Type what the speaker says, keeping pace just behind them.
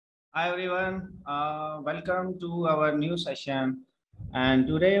Hi everyone, welcome to our new session. And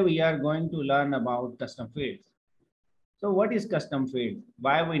today we are going to learn about custom fields. So, what is custom field?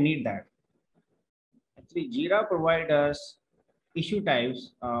 Why we need that? Actually, Jira provides us issue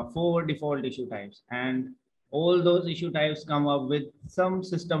types, four default issue types, and all those issue types come up with some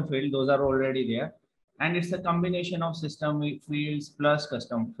system field. Those are already there, and it's a combination of system fields plus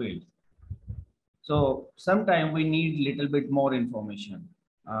custom fields. So sometimes we need little bit more information.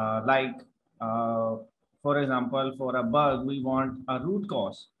 Like, uh, for example, for a bug, we want a root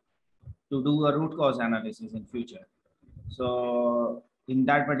cause to do a root cause analysis in future. So in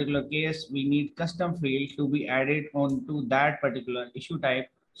that particular case, we need custom field to be added onto that particular issue type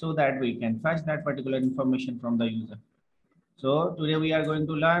so that we can fetch that particular information from the user. So today we are going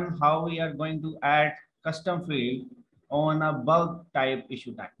to learn how we are going to add custom field on a bug type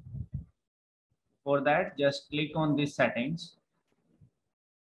issue type. For that, just click on these settings,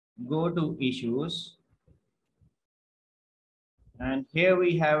 go to issues, and here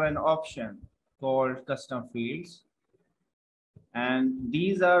we have an option called custom fields. And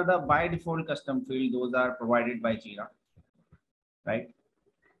these are the by default custom field. Those are provided by Jira, right?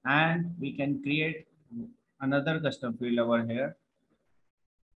 And we can create another custom field over here.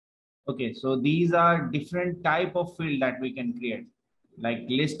 Okay, so these are different type of field that we can create, like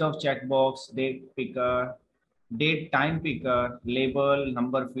list of checkbox, date picker, date time picker, label,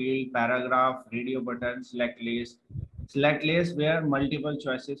 number field, paragraph, radio button, select list where multiple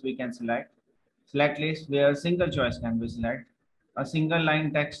choices we can select list where single choice can be select, a single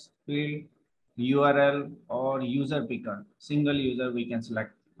line text field, URL or user picker, single user we can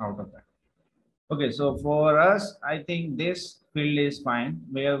select out of that. Okay, so for us, I think this field is fine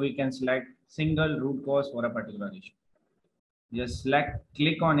where we can select single root cause for a particular issue. Just select,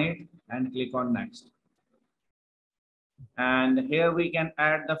 click on it and click on next. And here we can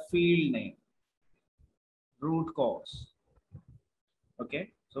add the field name, root cause.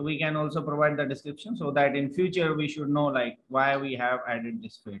 Okay, so we can also provide the description so that in future we should know like why we have added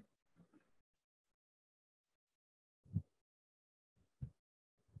this field.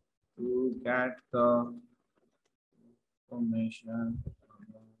 To get the information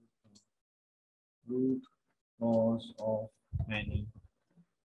about the root cause of any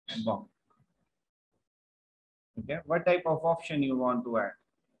bug. Okay, what type of option you want to add?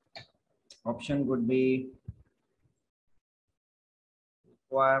 Option could be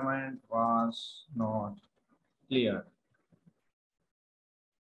requirement was not clear.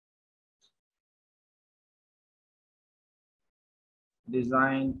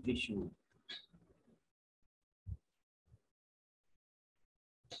 Design issue.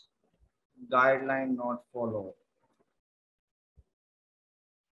 Guideline not followed.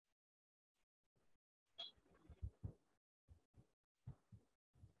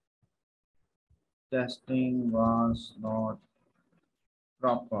 Testing was not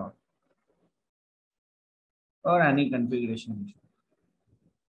proper, or any configuration issue.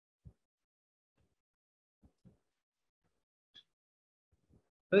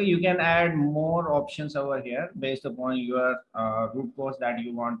 So you can add more options over here based upon your root cause that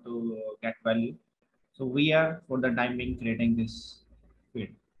you want to get value. So we are for the time being creating this field.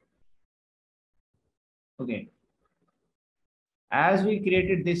 Okay. As we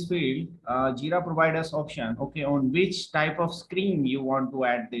created this field, Jira provide us option, okay, on which type of screen you want to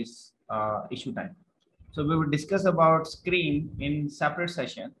add this issue type. So we will discuss about screen in separate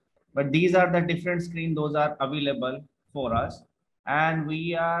session, but these are the different screen, those are available for us. And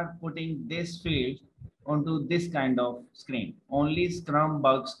we are putting this field onto this kind of screen. Only Scrum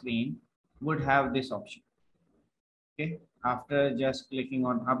bug screen would have this option. Okay, after just clicking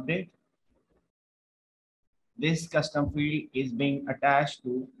on update, this custom field is being attached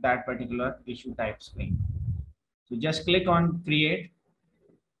to that particular issue type screen. So just click on create,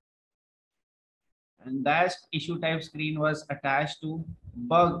 and that issue type screen was attached to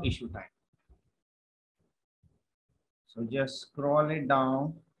bug issue type. So just scroll it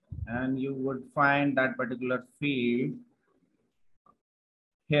down and you would find that particular field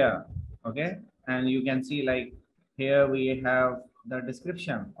here. Okay, and you can see like here we have the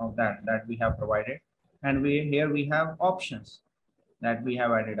description of that we have provided, and here we have options that we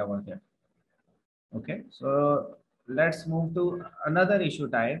have added over there. Okay, so let's move to another issue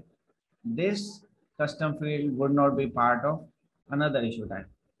type. This custom field would not be part of another issue type.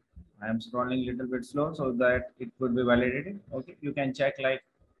 I am scrolling a little bit slow so that it could be validated. Okay, you can check like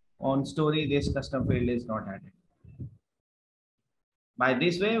on story, this custom field is not added. By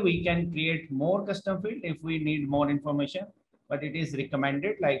this way, we can create more custom field if we need more information, but it is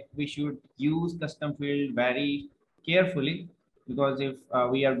recommended like we should use custom field very carefully because if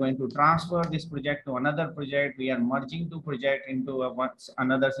we are going to transfer this project to another project, we are merging two project into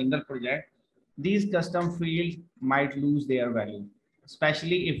another single project, these custom fields might lose their value,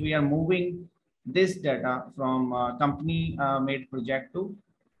 especially if we are moving this data from company made project to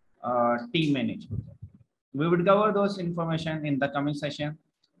team managed project. We would cover those information in the coming session.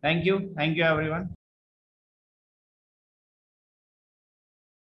 Thank you. Thank you, everyone.